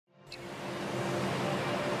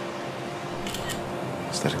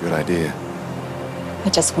Is that a good idea? I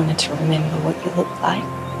just wanted to remember what you looked like.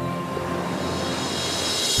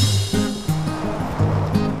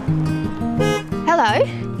 Hello?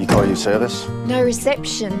 You call your service? No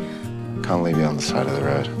reception. Can't leave you on the side of the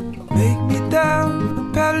road. Make me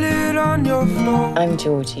down, pallet on your floor. I'm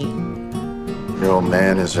Georgie. Your old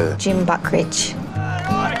man is a... Jim Buckridge.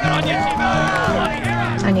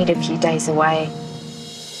 I need a few days away.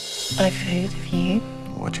 I've heard of you.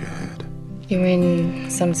 What you heard? You're in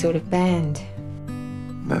some sort of band.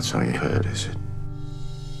 That's all you heard, is it?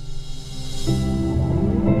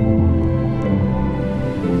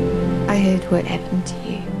 I heard what happened to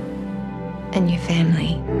you and your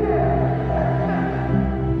family.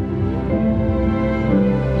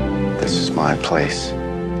 This is my place.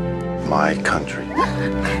 My country.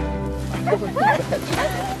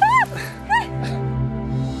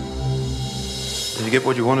 Did you get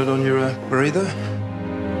what you wanted on your breather?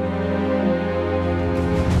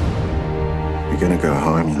 You're gonna go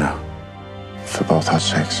home, you know. For both our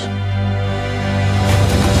sakes.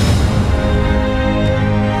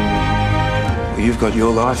 Well, you've got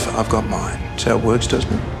your life, I've got mine. That's how it works,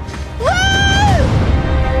 doesn't it?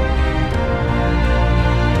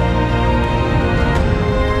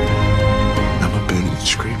 I'm a burning,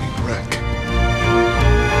 screaming wreck.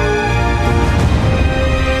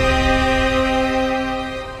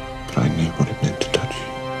 But I knew what it meant to touch you.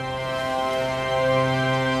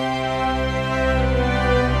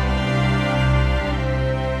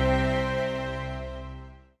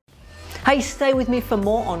 Hey, stay with me for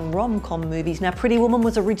more on rom-com movies. Now, Pretty Woman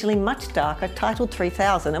was originally much darker, titled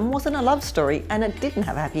 3000, and wasn't a love story, and it didn't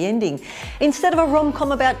have a happy ending. Instead of a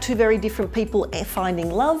rom-com about two very different people finding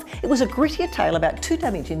love, it was a grittier tale about two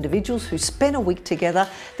damaged individuals who spent a week together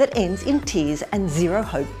that ends in tears and zero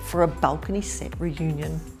hope for a balcony set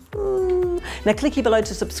reunion. Now, click here below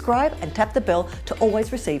to subscribe and tap the bell to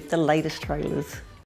always receive the latest trailers.